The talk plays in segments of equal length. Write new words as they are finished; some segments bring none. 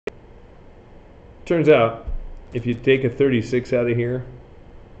Turns out, if you take a 36 out of here,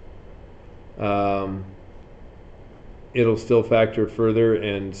 um, it'll still factor further,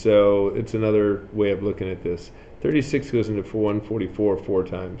 and so it's another way of looking at this. 36 goes into 144 four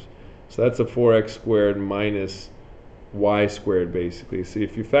times. So that's a 4x squared minus y squared, basically. So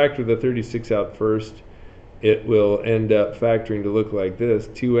if you factor the 36 out first, it will end up factoring to look like this: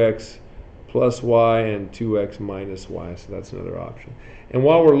 2x plus y and 2x minus y. So that's another option. And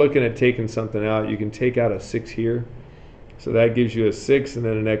while we're looking at taking something out, you can take out a 6 here. So that gives you a 6 and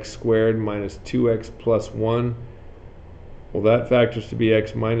then an x squared minus 2x plus 1. Well, that factors to be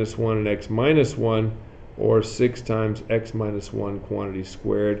x minus 1 and x minus 1, or 6 times x minus 1 quantity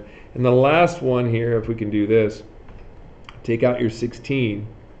squared. And the last one here, if we can do this, take out your 16.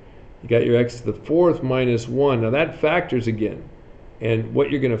 You got your x to the fourth minus 1. Now that factors again. And what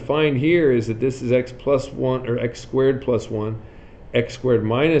you're going to find here is that this is x plus 1, or x squared plus 1, x squared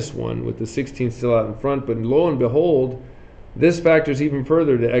minus 1, with the 16 still out in front. But lo and behold, this factors even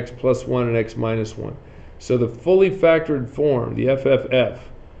further to x plus 1 and x minus 1. So the fully factored form, the FFF,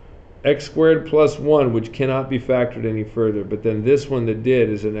 x squared plus 1, which cannot be factored any further. But then this one that did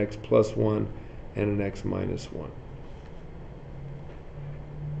is an x plus 1 and an x minus 1.